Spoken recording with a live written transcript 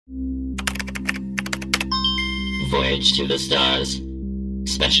Voyage to the Stars,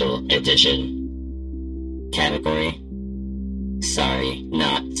 Special Edition. Category: Sorry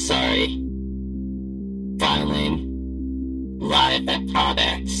Not Sorry. File name: Live at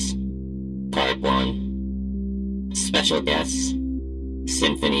PodX. Part 1. Special guests: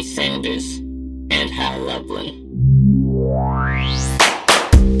 Symphony Sanders and Hal Lublin.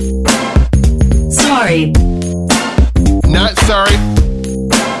 Sorry. Not sorry.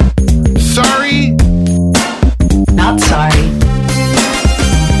 Sorry. Not sorry.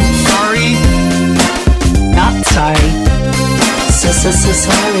 Sorry. Not sorry.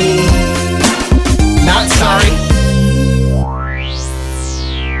 Sorry. Not sorry.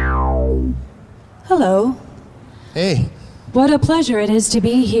 Hello. Hey. What a pleasure it is to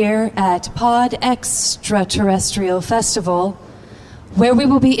be here at Pod Extraterrestrial Festival, where we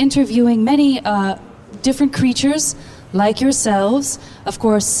will be interviewing many different creatures like yourselves. Of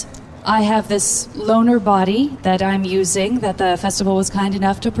course, I have this loner body that I'm using that the festival was kind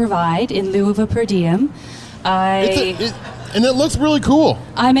enough to provide in lieu of a per diem. And it looks really cool.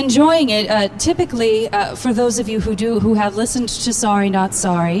 I'm enjoying it. Typically, for those of you who have listened to Sorry Not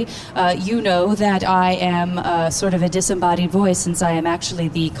Sorry, you know that I am sort of a disembodied voice, since I am actually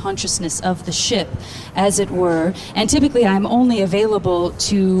the consciousness of the ship, as it were. And typically, I'm only available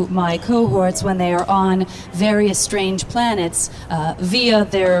to my cohorts when they are on various strange planets via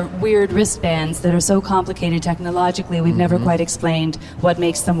their weird wristbands that are so complicated technologically. We've never quite explained what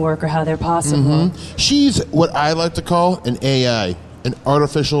makes them work or how they're possible. She's what I like to call an AI, an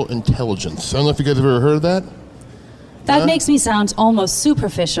artificial intelligence. I don't know if you guys have ever heard of that. That makes me sound almost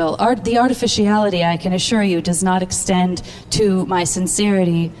superficial. The artificiality, I can assure you, does not extend to my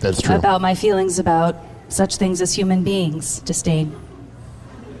sincerity. That's true. About my feelings about such things as human beings, Disdain.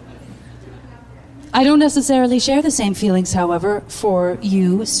 I don't necessarily share the same feelings, however, for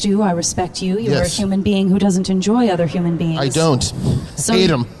you, Stu. I respect you. You're Yes. a human being who doesn't enjoy other human beings. I don't. So Hate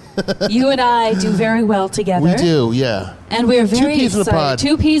them. You and I do very well together. We do, yeah. And we're very peas in a excited. pod.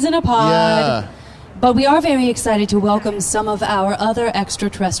 2 peas in a pod. Yeah. But we are very excited to welcome some of our other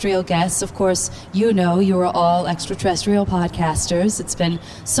extraterrestrial guests. Of course, you know you are all extraterrestrial podcasters. It's been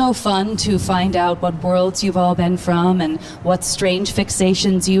so fun to find out what worlds you've all been from and what strange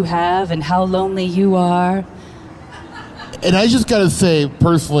fixations you have and how lonely you are. And I just got to say,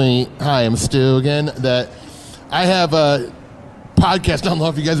 personally, hi, I'm Stu again, that I have a podcast, I don't know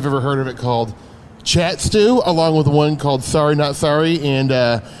if you guys have ever heard of it, called Chat Stew, along with one called Sorry Not Sorry, and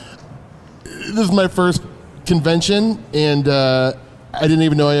this is my first convention, and I didn't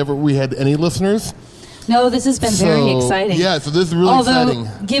even know we had any listeners. No, this has been very exciting. Yeah, so this is really exciting.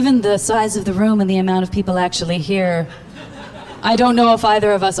 Although, given the size of the room and the amount of people actually here, I don't know if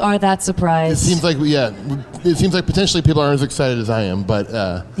either of us are that surprised. It seems like potentially people aren't as excited as I am, but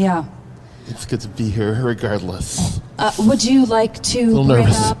Yeah. it's good to be here regardless. Would you like to little bring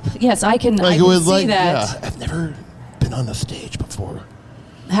nervous. up? Yes, I can. I it can was see that. Yeah, I've never been on a stage before.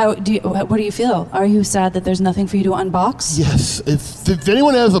 What do you feel? Are you sad that there's nothing for you to unbox? Yes, if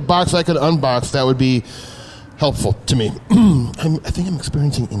anyone has a box I could unbox, that would be helpful to me. I think I'm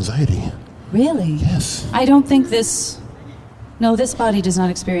experiencing anxiety. Really? Yes. I don't think this. No, this body does not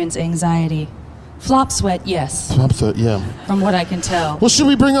experience anxiety. Flop sweat, yes, Yeah. from what I can tell. Well, should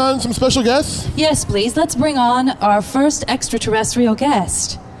we bring on some special guests? Yes, please. Let's bring on our first extraterrestrial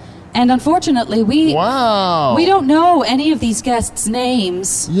guest. And unfortunately, we don't know any of these guests'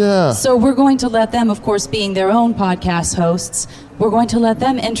 names. Yeah. So we're going to let them, of course, being their own podcast hosts, we're going to let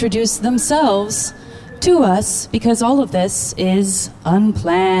them introduce themselves to us, because all of this is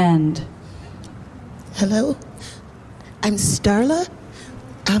unplanned. Hello, I'm Starla,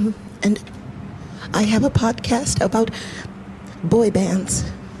 and I have a podcast about boy bands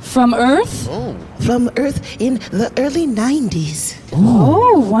From Earth? Oh. from Earth in the early 90s.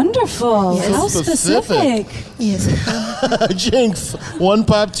 Oh, wonderful. Yes. How Specific. specific. Yes, Jinx. 1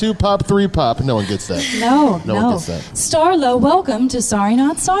 pop, 2 pop, 3 pop. No one gets that. No. No one gets that. Starla, welcome to Sorry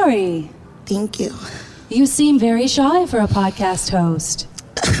Not Sorry. thank you. You seem very shy for a podcast host.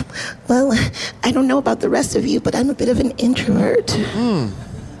 Well, I don't know about the rest of you, but I'm a bit of an introvert.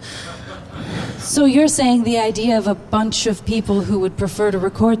 So you're saying the idea of a bunch of people who would prefer to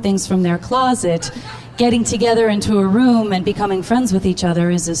record things from their closet getting together into a room and becoming friends with each other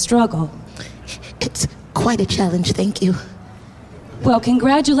is a struggle. It's quite a challenge, thank you. Well,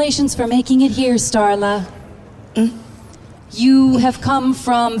 congratulations for making it here, Starla. You have come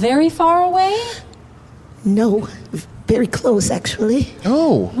from very far away? No, very close, actually.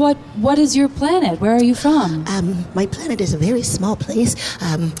 Oh. What is your planet? Where are you from? My planet is a very small place.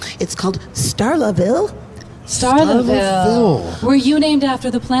 It's called Starlaville. Starlaville. Were you named after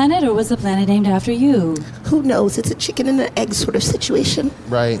the planet, or was the planet named after you? Who knows? It's a chicken and an egg sort of situation.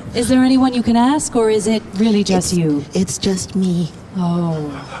 Right. Is there anyone you can ask, or is it really just you? It's just me.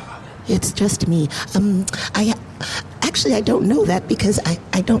 Oh. It's just me. I don't know that because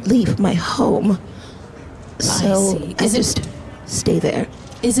I don't leave my home. So see. I just stay there.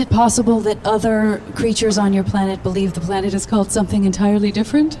 Is it possible that other creatures on your planet believe the planet is called something entirely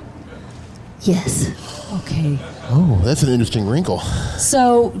different? Yes. Okay. Oh, that's an interesting wrinkle.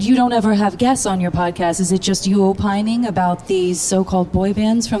 So you don't ever have guests on your podcast. Is it just you opining about these so-called boy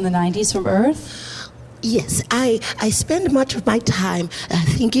bands from the 90s from Earth? Yes, I spend much of my time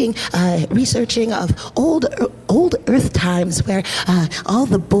thinking, researching of old Earth times where all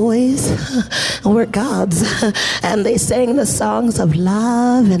the boys were gods, and they sang the songs of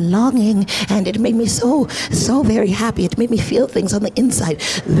love and longing, and it made me so very happy. It made me feel things on the inside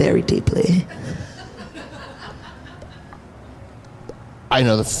very deeply. I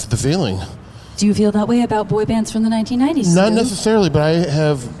know the feeling. Do you feel that way about boy bands from the 1990s? Not Stu? necessarily, but I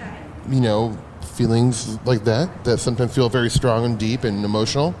have, feelings like that sometimes feel very strong and deep and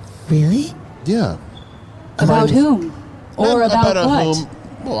emotional. Really? Yeah. About whom? Or Not about what? whom.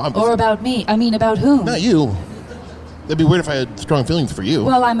 Well, Or about me? I mean, about whom? not you. That'd be weird if I had strong feelings for you.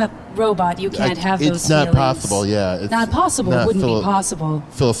 Well, I'm a robot. You can't have those It's not feelings. possible, yeah. It's Not possible. not Wouldn't be possible.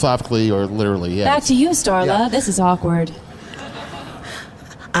 Philosophically or literally, yeah. Back to you, Starla. Yeah. This is awkward.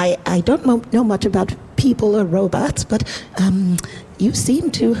 I don't know much about people or robots, but you seem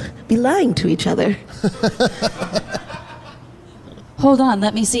to be lying to each other. Hold on.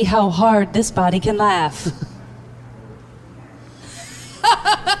 Let me see how hard this body can laugh.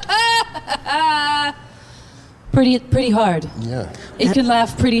 Pretty hard. Yeah. It can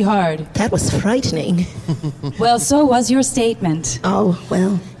laugh pretty hard. That was frightening. Well, so was your statement. Oh,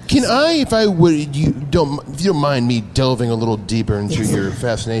 well. Can I, if you don't mind me delving a little deeper into Yes. your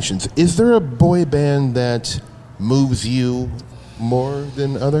fascinations, is there a boy band that moves you more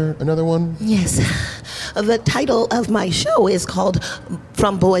than another one? Yes. The title of my show is called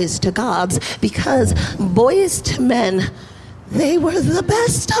From Boys to Gods because Boys to Men, they were the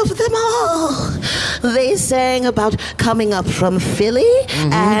best of them all. They sang about coming up from Philly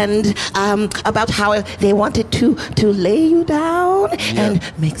and about how they wanted to lay you down and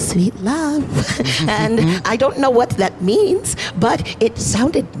make sweet love. And I don't know what that means, but it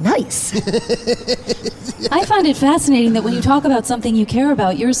sounded nice. I find it fascinating that when you talk about something you care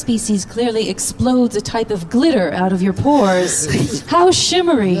about, your species clearly explodes a type of glitter out of your pores. How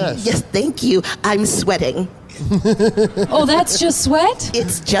shimmery. Yes. Yes, thank you. I'm sweating. Oh, that's just sweat?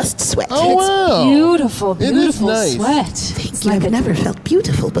 It's just sweat. Oh, wow. Beautiful, It is beautiful nice. sweat. Thank It's you. like I've a- never felt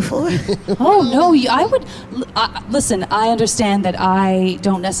beautiful before. Oh, no, I would... listen, I understand that I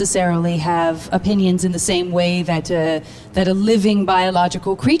don't necessarily have opinions in the same way that a living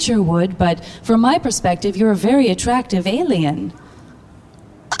biological creature would, but from my perspective, you're a very attractive alien.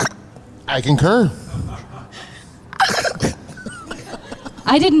 I concur.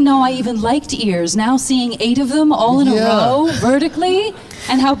 I didn't know I even liked ears. Now seeing 8 of them all in a Yeah. row, vertically,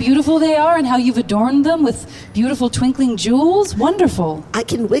 and how beautiful they are, and how you've adorned them with beautiful twinkling jewels, wonderful. I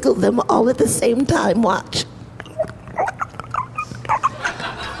can wiggle them all at the same time. Watch.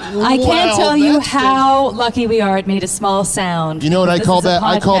 I can't Wow, tell you that's how lucky we are it made a small sound. You know what I This call is a that?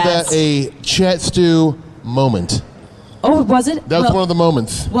 I call that podcast. a Chat Stew moment. Oh, was it? That was well, one of the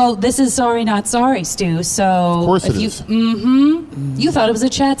moments. Well, this is Sorry Not Sorry, Stu, so... Of course it if you, is. You thought it was a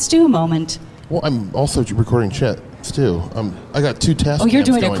Chat Stew moment. Well, I'm also recording Chat Stew. I got 2 task Oh, you're cams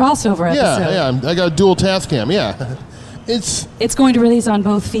doing a going. crossover episode. Yeah, I got a dual task cam, yeah. It's It's going to release on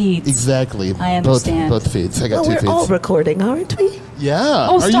both feeds. exactly. I understand. Both feeds. I got Well, 2 we're feeds. all recording, aren't we? Yeah.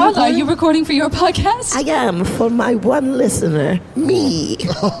 Oh, Starla, are recording? you recording for your podcast? I am, for my one listener. Me.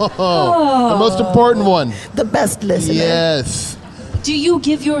 The most important one. The best listener. Yes. Do you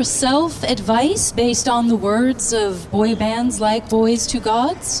give yourself advice based on the words of boy bands like Boys to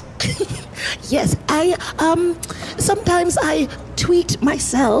Gods? Yes, I, sometimes I tweet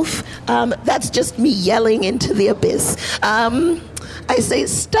myself. That's just me yelling into the abyss. I say,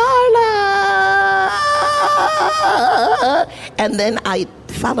 Starla! And then I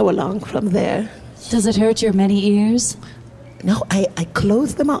follow along from there. Does it hurt your many ears? No, I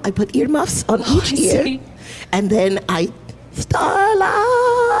close them out. I put earmuffs on each I ear. see. And then I, Starla!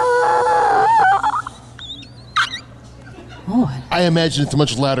 Oh, I imagine it's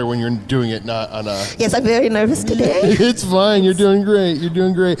much louder when you're doing it, not on a... Yes, I'm very nervous today. It's fine. You're doing great. You're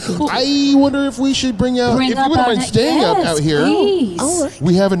doing great. I wonder if we should bring out... if you wouldn't mind staying up out here. Please. All right.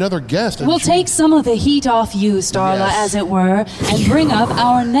 We have another guest. We'll take some of the heat off you, Starla, Yes. as it were, and bring up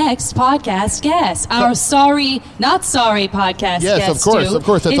our next podcast guest. Our Sorry, Not Sorry podcast Yes, guest. of course, Stu, of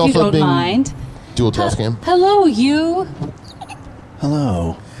course. That's if also you don't being mind. dual tasking. Hello, you.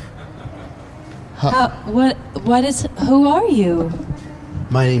 Hello. Who are you?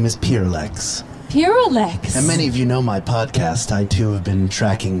 My name is Pyrlex. Pyrlex. And many of you know my podcast. I too have been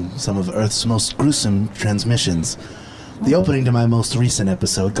tracking some of Earth's most gruesome transmissions. The opening to my most recent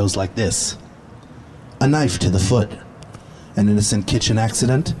episode goes like this: a knife to the foot, an innocent kitchen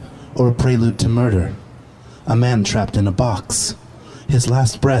accident, or a prelude to murder. A man trapped in a box, his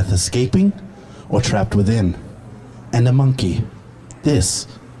last breath escaping, or trapped within. And a monkey. This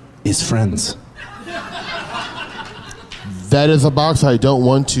is Friends. That is a box I don't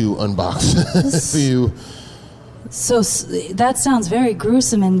want to unbox. If you... So that sounds very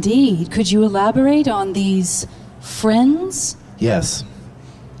gruesome indeed. Could you elaborate on these friends? Yes.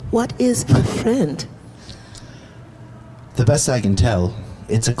 What is a friend? The best I can tell,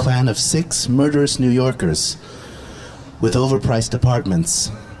 it's a clan of 6 murderous New Yorkers with overpriced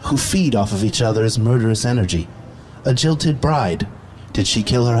apartments who feed off of each other's murderous energy. A jilted bride. Did she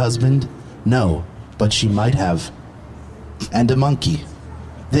kill her husband? No, but she might have. And a monkey.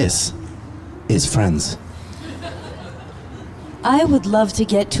 This is Friends. I would love to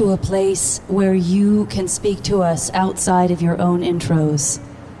get to a place where you can speak to us outside of your own intros.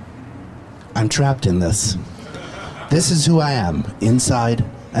 I'm trapped in this. This is who I am, inside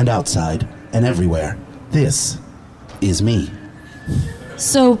and outside and everywhere. This is me.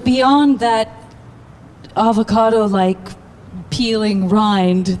 So beyond that avocado-like peeling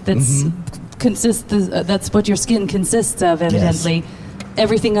rind that's that's what your skin consists of, evidently. Yes.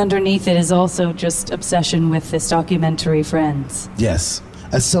 Everything underneath it is also just obsession with this documentary, Friends. Yes.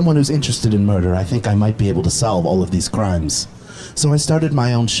 As someone who's interested in murder, I think I might be able to solve all of these crimes. So I started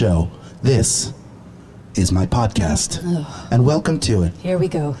my own show. This is my podcast. And welcome to it. Here we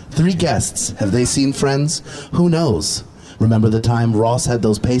go. 3 guests. Have they seen Friends? Who knows? Remember the time Ross had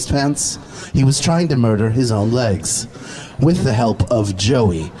those paste pants? He was trying to murder his own legs. With the help of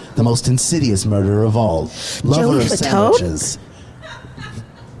Joey, the most insidious murderer of all. Lover Joey of Fatone? sandwiches.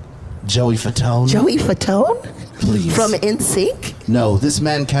 Joey Fatone? Joey Fatone? Please. From NSYNC? No, this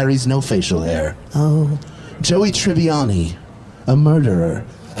man carries no facial hair. Oh. Joey Tribbiani, a murderer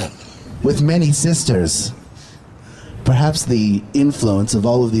with many sisters. Perhaps the influence of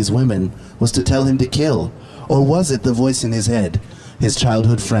all of these women was to tell him to kill. Or was it the voice in his head, his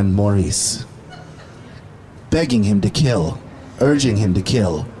childhood friend Maurice? Begging him to kill, urging him to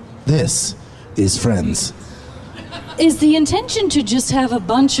kill. This is Friends. Is the intention to just have a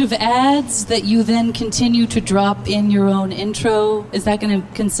bunch of ads that you then continue to drop in your own intro? Is that going to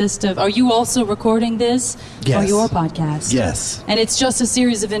consist of... Are you also recording this for Yes. your podcast? Yes. And it's just a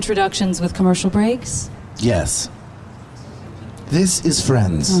series of introductions with commercial breaks? Yes. This is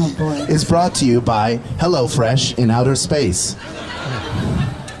Friends. Oh, boy. Is brought to you by HelloFresh in outer space.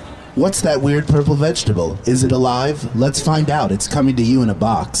 What's that weird purple vegetable? Is it alive? Let's find out. It's coming to you in a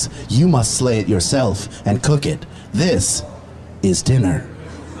box. You must slay it yourself and cook it. This is dinner.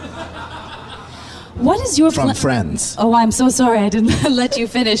 What is your From Friends. Oh, I'm so sorry. I didn't let you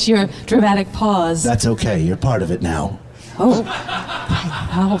finish your dramatic pause. That's okay. You're part of it now. Oh,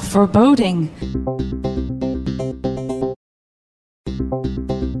 how foreboding.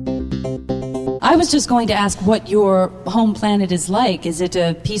 I was just going to ask what your home planet is like. Is it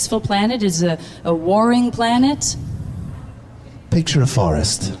a peaceful planet? Is it a warring planet? Picture a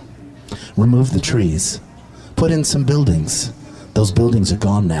forest. Remove the trees. Put in some buildings. Those buildings are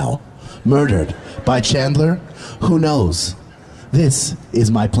gone now. Murdered by Chandler? Who knows? This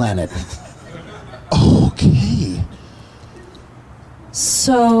is my planet. Okay.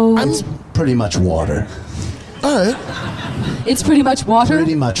 So It's pretty much water. All right. it's pretty much water?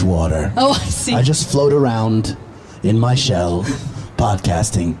 Pretty much water. Oh, I see. I just float around in my shell,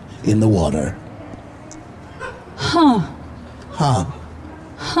 podcasting in the water.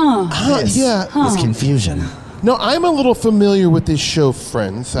 This yeah. is confusion. No, I'm a little familiar with this show,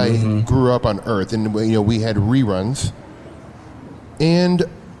 Friends. I grew up on Earth, and we had reruns. And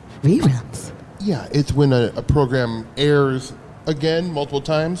Reruns. yeah, it's when a program airs again multiple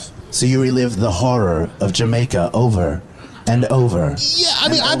times. So you relive the horror of Jamaica over and over. Yeah, I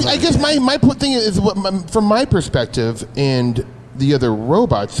mean, I guess my thing is from my perspective, and the other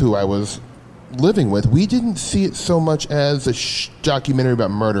robots who I was living with, we didn't see it so much as a documentary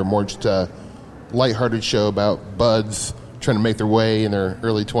about murder, more just a lighthearted show about buds trying to make their way in their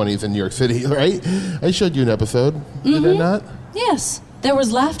early 20s in New York City, right? I showed you an episode, did I not? Yes, there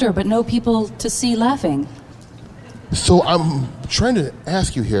was laughter, but no people to see laughing. So I'm trying to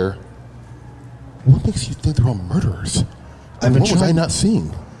ask you here, what makes you think they're all murderers? I've been What was trying- I not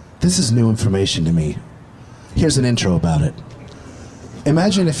seeing? This is new information to me. Here's an intro about it.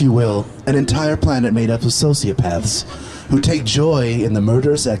 Imagine, if you will, an entire planet made up of sociopaths who take joy in the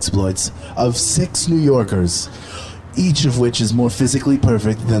murderous exploits of 6 New Yorkers, each of which is more physically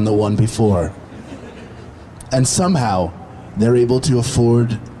perfect than the one before. And somehow, they're able to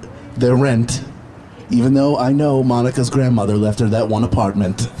afford their rent, even though I know Monica's grandmother left her that one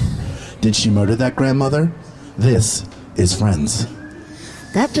apartment. Did she murder that grandmother? This is Friends.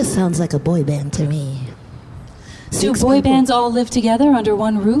 That just sounds like a boy band to me. Do 6 boy people. bands all live together under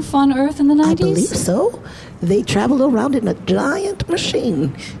one roof on Earth in the 90s? I believe so. They travel around in a giant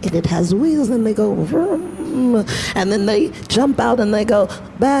machine, and it has wheels, and they go vroom, and then they jump out and they go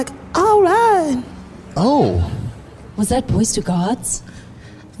back. All right. Oh, Was that Boys to Gods?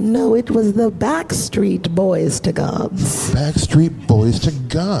 No, it was the Backstreet Boys to Gods. Backstreet Boys to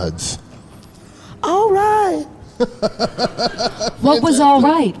Gods. All right. What was all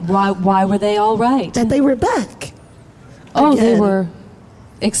right? Why were they all right? And they were back. Oh, they Again. were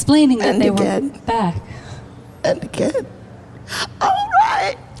explaining that And they again. were back. And again. All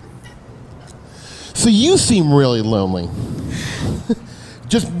right. So you seem really lonely.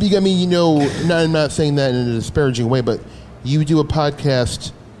 Just, I mean, you know, I'm not saying that in a disparaging way, but you do a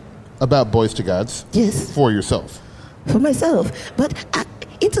podcast about Boys to Gods. Yes. For yourself. For myself. But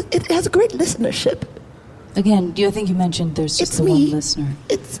it has a great listenership. Again, do you think you mentioned there's just It's the me. one listener?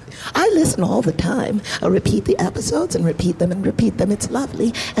 I listen all the time. I repeat the episodes and repeat them and repeat them. It's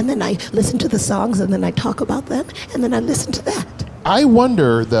lovely. And then I listen to the songs and then I talk about them and then I listen to that. I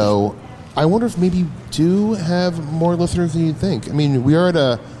wonder, though, if maybe you do have more listeners than you think. I mean, we are at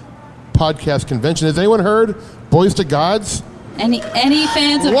a podcast convention. Has anyone heard Boys to Gods? Any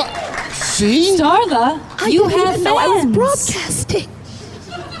fans of What? See? Starla? I You didn't have even know I was fans. broadcasting.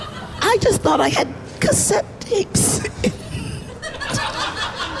 I just thought I had cassette tapes.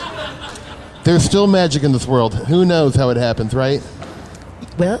 There's still magic in this world. Who knows how it happens, right?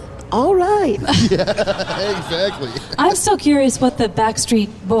 Well, all right. Exactly. I'm still curious what the Backstreet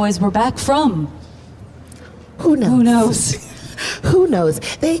Boys were back from. Who knows? Who knows? Who knows?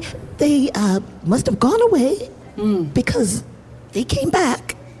 They must have gone away because they came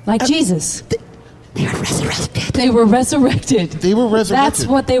back. Like Jesus. They are resurrected. They were resurrected. They were resurrected. That's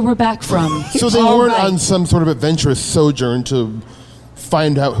what they were back from. So they All weren't right. on some sort of adventurous sojourn to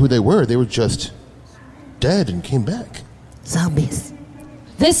find out who they were. They were just dead and came back. Zombies.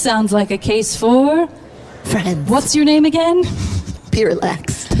 This sounds like a case for... Friends. What's your name again?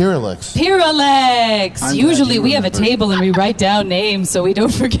 Parallax? Parallax. Pyralex. I'm glad Usually you we have a remembered. table and we write down names so we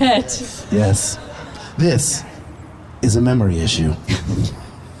don't forget. Yes. This is a memory issue.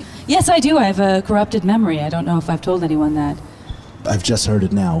 Yes, I do. I have a corrupted memory. I don't know if I've told anyone that. I've just heard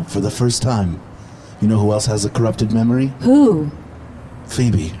it now for the first time. You know who else has a corrupted memory? Who?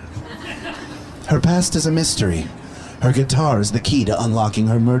 Phoebe. Her past is a mystery. Her guitar is the key to unlocking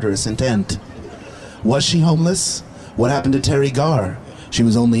her murderous intent. Was she homeless? What happened to Terry Garr? She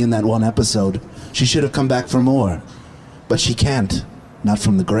was only in that one episode. She should have come back for more. But she can't. Not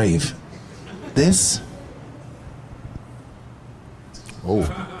from the grave. This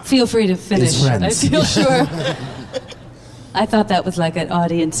Feel free to finish. It's Friends. I feel sure. I thought that was like an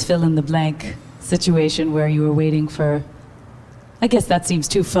audience fill in the blank situation where you were waiting for. I guess that seems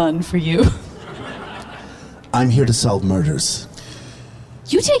too fun for you. I'm here to solve murders.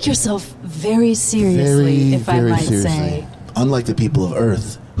 You take yourself very seriously, Very, if I very might seriously. say. Unlike the people of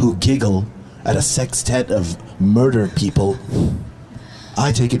Earth, who giggle at a sextet of murder people,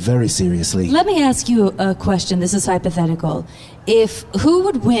 I take it very seriously. Let me ask you a question. This is hypothetical. Who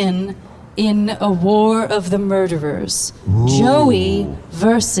would win in a war of the murderers? Joey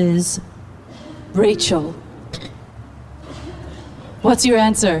versus Rachel. What's your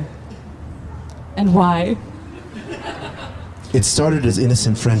answer? And why? It started as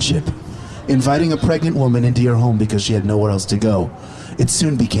innocent friendship, inviting a pregnant woman into your home because she had nowhere else to go. It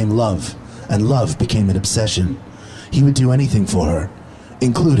soon became love, and love became an obsession. He would do anything for her,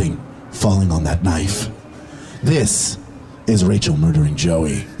 including falling on that knife. This is Rachel murdering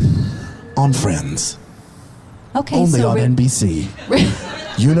Joey on Friends, Okay, only so on NBC.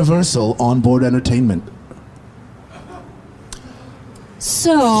 Universal Onboard Entertainment.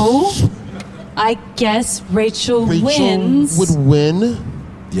 So, I guess Rachel wins. would win.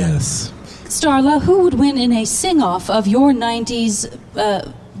 Yes. Starla, who would win in a sing-off of your 90s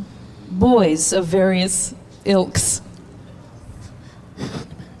boys of various ilks?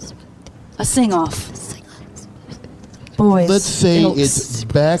 A sing-off. Boys. Let's say No. it's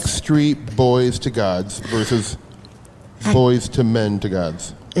Backstreet Boys to Gods versus Boys to Men to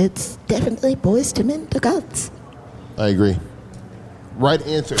Gods. It's definitely Boys to Men to Gods. I agree. Right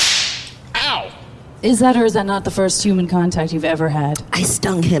answer. Ow! Is that or is that not the first human contact you've ever had? I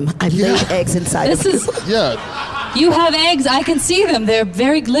stung him. I laid eggs inside This of him. is... Yeah. You have eggs. I can see them. They're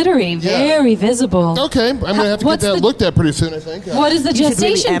very glittery, very visible. Okay, I'm going to have to get What's that the- looked at pretty soon, I think. What is the You should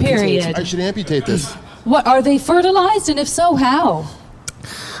really gestation amputate. period? I should amputate this. What are they fertilized, and if so, how?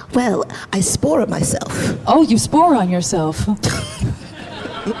 Well, I spore myself. Oh, you spore on yourself.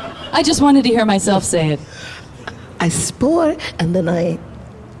 I just wanted to hear myself say it. I spore, and then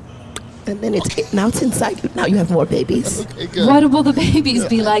now it's inside you. Now you have more babies. Okay, good. What will the babies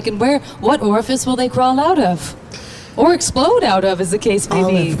be like, and what orifice will they crawl out of, or explode out of, as the case may All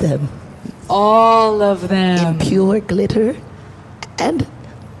be? of them All of in them. pure glitter, and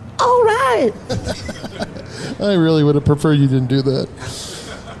all right. I really would have preferred you didn't do that.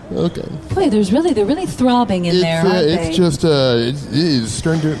 Okay. Boy, they're really throbbing in there, aren't they? It's just, it is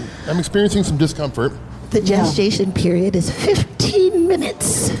starting to, I'm experiencing some discomfort. The gestation period is 15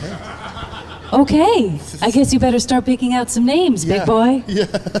 minutes. Okay, I guess you better start picking out some names, big boy. Yeah.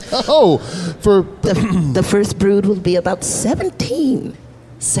 Oh, for, The first brood will be about 17.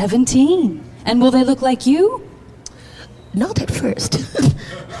 17. And will they look like you? Not at first.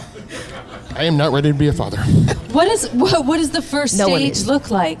 I am not ready to be a father. What does the first No one stage is. look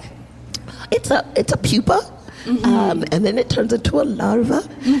like? It's a pupa, and then it turns into a larva,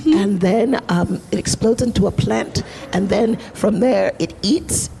 and then it explodes into a plant, and then from there it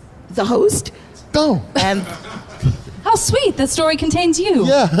eats the host, Oh, and How sweet! That story contains you.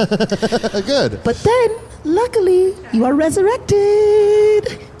 yeah. Good. but then luckily you are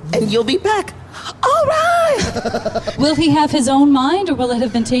resurrected, and you'll be back. All right, Will he have his own mind, or will it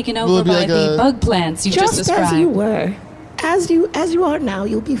have been taken Will over it be by like the a- bug plants you just just described? as you were, as you are now,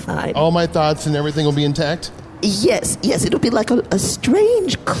 you'll be fine. All my thoughts and everything will be intact? Yes, it'll be like a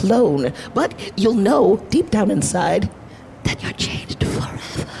strange clone, but you'll know deep down inside that you're changed forever.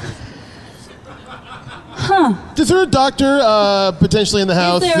 Is there a doctor potentially in the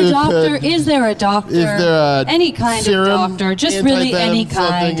house? Is there a who doctor? could- Is there a doctor? Is there a any kind serum, of doctor? Just really anti-venom, any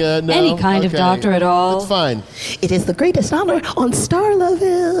kind. something, no? Any kind of Okay. doctor at all. That's fine. It is the greatest honor on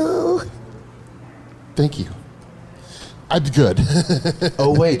Starlaville. Thank you. I'm good.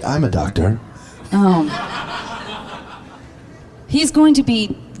 Oh, wait, I'm a doctor. He's going to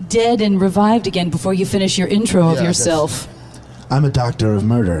be dead and revived again before you finish your intro of Yeah, yourself. I'm a doctor of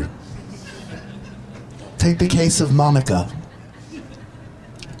murder. Take the case of Monica.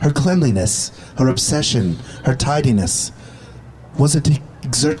 Her cleanliness, her obsession, her tidiness. Was it to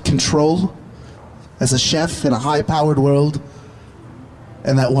exert control as a chef in a high-powered world?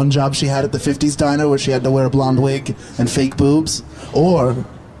 And that one job she had at the 50s diner where she had to wear a blonde wig and fake boobs? Or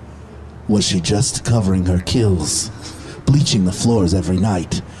was she just covering her kills? Bleaching the floors every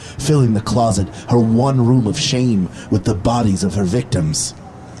night, filling the closet, her one room of shame, with the bodies of her victims.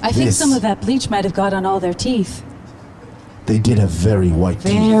 I think This- some of that bleach might have got on all their teeth. They did have very white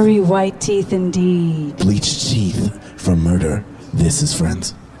teeth. Very white teeth indeed. Bleached teeth for murder. This is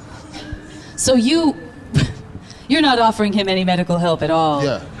friends. So you're not offering him any medical help at all.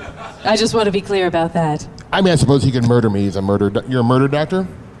 Yeah. I just want to be clear about that. I mean, I suppose he can murder me. He's a you're a murder doctor?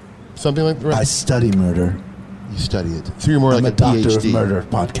 Something like that? I study murder. You study it. So you're more I'm like a doctor PhD. of murder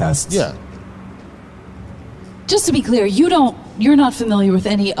podcasts. Yeah. Just to be clear, you're not familiar with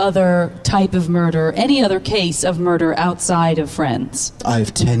any other type of murder, any other case of murder outside of Friends. I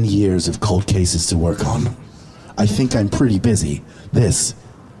have 10 years of cold cases to work on. I think I'm pretty busy. This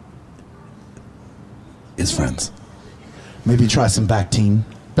is friends. Maybe try some Bactine.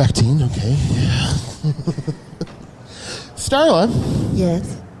 Bactine, okay. Starla,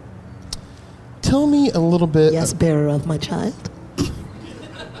 Yes, tell me a little bit. yes, bearer of my child.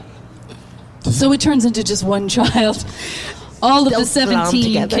 So it turns into just one child. All of They'll the 17 glom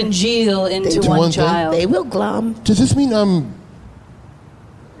together. congeal into Into one one thing? child. They will glom. Does this mean I'm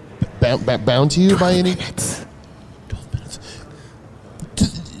bound to you by any? Minutes.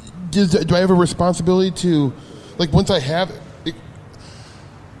 Do I have a responsibility to, like, once I have?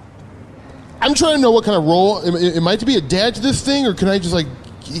 I'm trying to know what kind of role. Am I to be a dad to this thing, or can I just like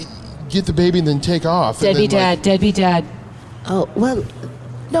get the baby and then take off? and Deadbeat then, dad, deadbeat dad. Oh well,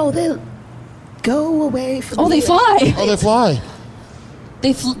 no, they'll go away from. Oh, they the- fly. Oh, they fly.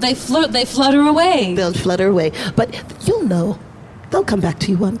 They flutter away. They'll flutter away, but you'll know. They'll come back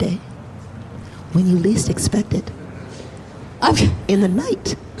to you one day, when you least expect it. I'm- In the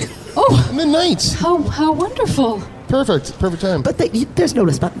night. oh, In the night. how wonderful. Perfect time. But there's no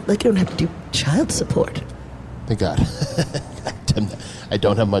response. Like, you don't have to do child support. Thank God. I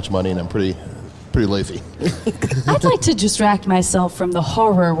don't have much money, and I'm pretty lazy. I'd like to distract myself from the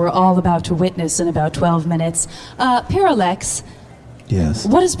horror we're all about to witness in about 12 minutes. Parallax, Yes.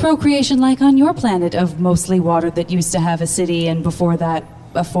 what is procreation like on your planet of mostly water that used to have a city and before that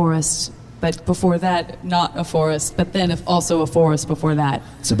a forest? But before that, not a forest, but then also a forest before that.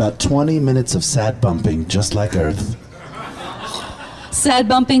 It's about 20 minutes of sad bumping, just like Earth. Sad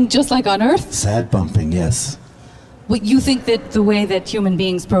bumping just like on Earth? Sad bumping, yes. What, you think that the way that human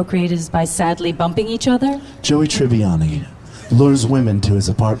beings procreate is by sadly bumping each other? Joey Tribbiani lures women to his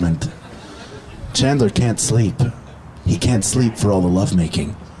apartment. Chandler can't sleep. He can't sleep for all the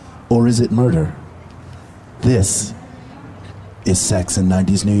lovemaking. Or is it murder? This is sex in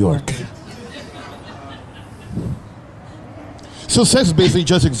 90s New York. So sex is basically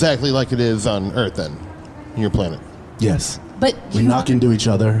just exactly like it is on Earth, then, on your planet. Yes. But We knock into each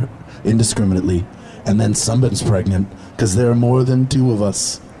other indiscriminately, and then somebody's pregnant, because there are more than two of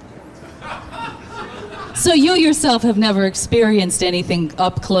us. so you yourself have never experienced anything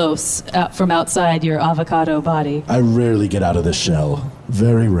up close from outside your avocado body. I rarely get out of the shell.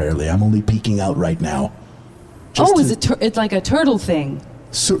 Very rarely. I'm only peeking out right now. Just Oh, is to- it's like a turtle thing?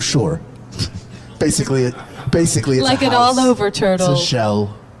 So, sure. Basically, it's Like a an house. all-over turtle. It's a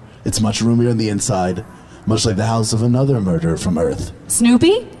shell. It's much roomier on the inside, much like the house of another murderer from Earth.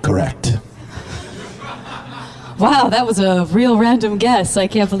 Snoopy? Correct. Wow, that was a real random guess. I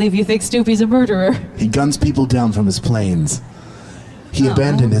can't believe you think Snoopy's a murderer. He guns people down from his planes. He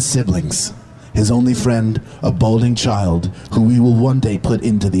abandoned his siblings, his only friend, a balding child who we will one day put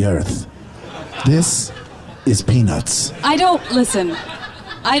into the earth. This is Peanuts. I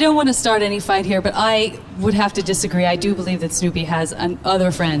don't want to start any fight here, but I would have to disagree. I do believe that Snoopy has other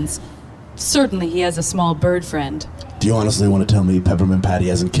friends. Certainly, he has a small bird friend. Do you honestly want to tell me Peppermint Patty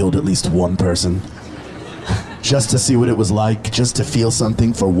hasn't killed at least one person? Just to see what it was like, just to feel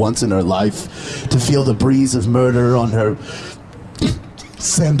something for once in her life, to feel the breeze of murder on her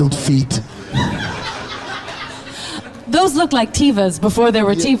sandaled feet. Those look like Tivas before there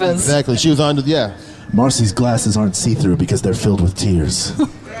were Tivas. Exactly. She was on to, yeah. Marcy's glasses aren't see-through because they're filled with tears.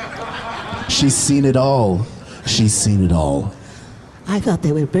 She's seen it all. She's seen it all. I thought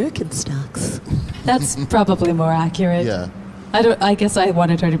they were Birkenstocks. That's probably more accurate. Yeah. I guess I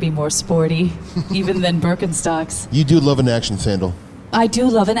wanted her to be more sporty, even than Birkenstocks. You do love an action sandal. I do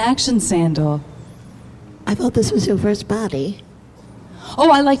love an action sandal. I thought this was your first body.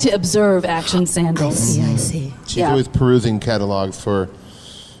 Oh, I like to observe action I sandals. see, I see. She's Yeah. always perusing catalogs for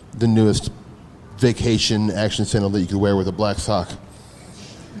the newest vacation action sandal that you could wear with a black sock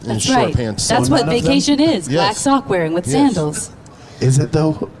and That's short right. pants. That's So what none of them? vacation is. Black Yes. sock wearing with Yes. sandals. Is it,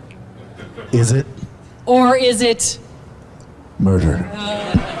 though? Is it? Or is it? Murder.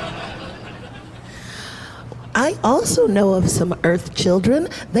 I also know of some Earth children.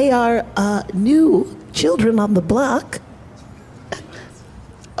 They are new children on the block.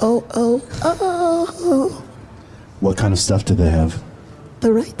 Oh. What kind of stuff do they have?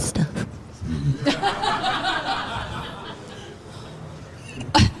 The right stuff.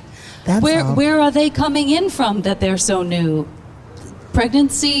 That's all. Where are they coming in from that they're so new?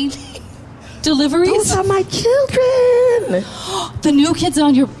 Pregnancy? Deliveries? Those are my children. The new kids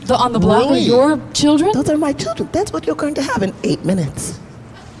on the block are Really? your children? Those are my children. That's what you're going to have in 8 minutes.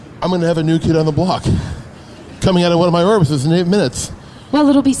 I'm going to have a new kid on the block coming out of one of my orifices in 8 minutes. Well,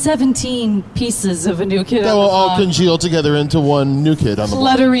 it'll be 17 pieces of a new kid That on will the all block. congeal together into one new kid on the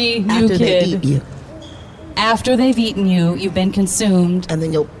block. Cluttery new After they kid. eat you. After they've eaten you, you've been consumed. And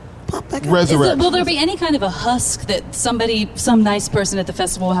then you'll pop back up. Resurrect. Will there be any kind of a husk that some nice person at the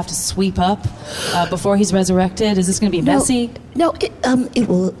festival will have to sweep up before he's resurrected? Is this going to be messy? No, it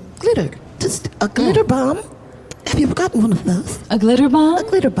will glitter. Just a glitter bomb. Have you ever gotten one of those? A glitter A bomb?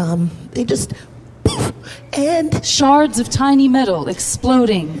 glitter bomb. They just poof, and Shards of tiny metal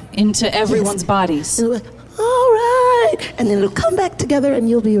exploding into everyone's bodies. it'll be, all right, and then it'll come back together, and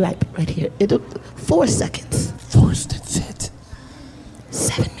you'll be right here. It'll 4 seconds, Force, that's it.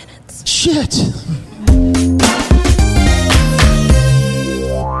 7 minutes. Shit.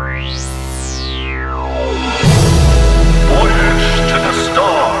 Voyage to the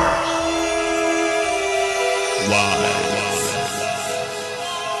stars.